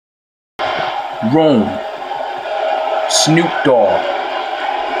Rome. Snoop Dogg.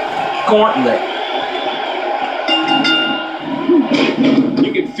 Gauntlet.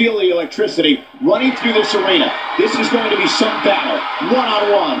 You can feel the electricity running through this arena. This is going to be some battle.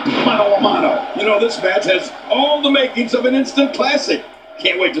 One-on-one, mano-a-mano. You know, this match has all the makings of an instant classic.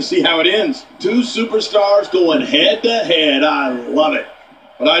 Can't wait to see how it ends. Two superstars going head-to-head. I love it.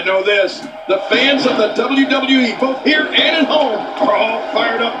 But I know this, the fans of the WWE, both here and at home, are all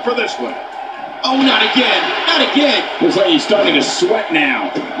fired up for this one. Oh, not again, not again. Looks like he's starting to sweat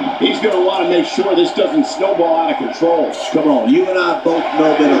now. He's going to want to make sure this doesn't snowball out of control. Come on, you and I both know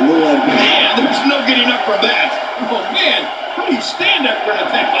that a little... Man, there's no getting up from that. Oh, man, how do you stand up for an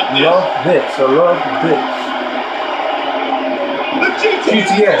attack like this? Love this, I love this.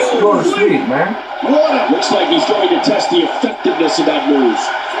 GTS, go to sleep, man. Looks like he's going to test the effectiveness of that move.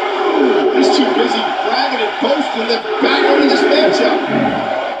 He's too busy bragging and boasting than battling in this matchup.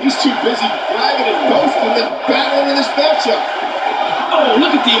 He's too busy bragging and boasting than battling in this matchup. Oh,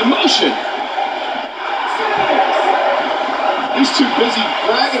 look at the emotion. He's too busy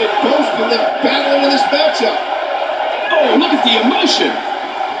bragging and boasting than battling in this matchup. Oh, look at the emotion.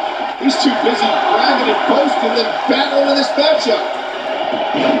 He's too busy bragging and boasting than battling in this matchup.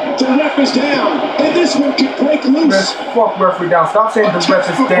 The ref is down, and this one could break loose. Fuck referee down. Stop saying the ref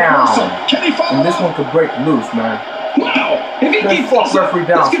is down. And this one could break loose, man. Wow! If he keeps fuck referee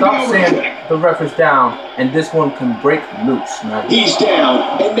down. Stop saying the ref is down, and this one can break loose, man. He's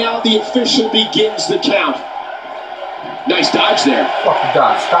down, and now the official begins the count. Nice dodge there. Fuck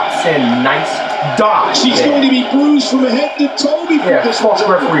dodge. Stop saying nice dodge. She's going to be bruised from head to toe before this fuck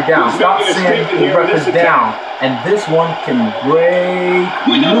referee down. Stop saying the ref is down, and this one can break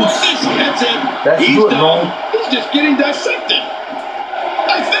loose. That's it. That's good, man. He's just getting dissected.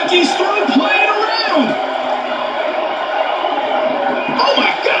 I think he's through playing around. Oh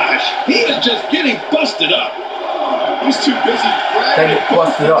my gosh, he is just getting busted up. He's too busy bragging.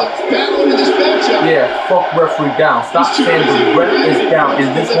 Busted up. Battling in this matchup. Yeah, fuck referee down. Stop saying the ref is down,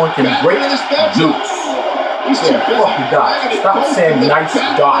 and this one can break loose. Yeah, fuck you dodge. Stop saying nice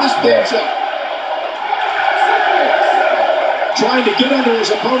dodge there. Trying to get under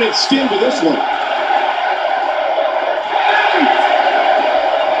his opponent's skin with this one.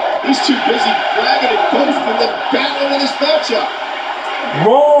 He's too busy bragging and boasting than battling in this matchup.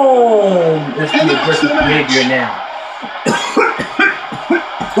 Rome is the aggressive behavior now.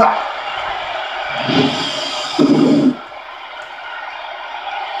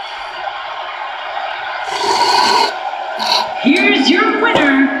 Here's your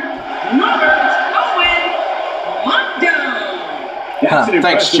winner, Robert Owen Mondo. That's an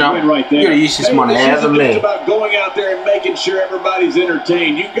thanks, impressive chump. win right there. You're the easiest money I ever made. It's about going out there and making sure everybody's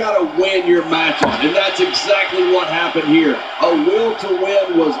entertained. You've got to win your matches, and that's exactly what happened here. A will to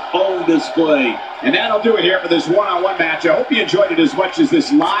win was on display. And that'll do it here for this one-on-one match. I hope you enjoyed it as much as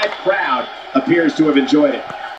this live crowd appears to have enjoyed it.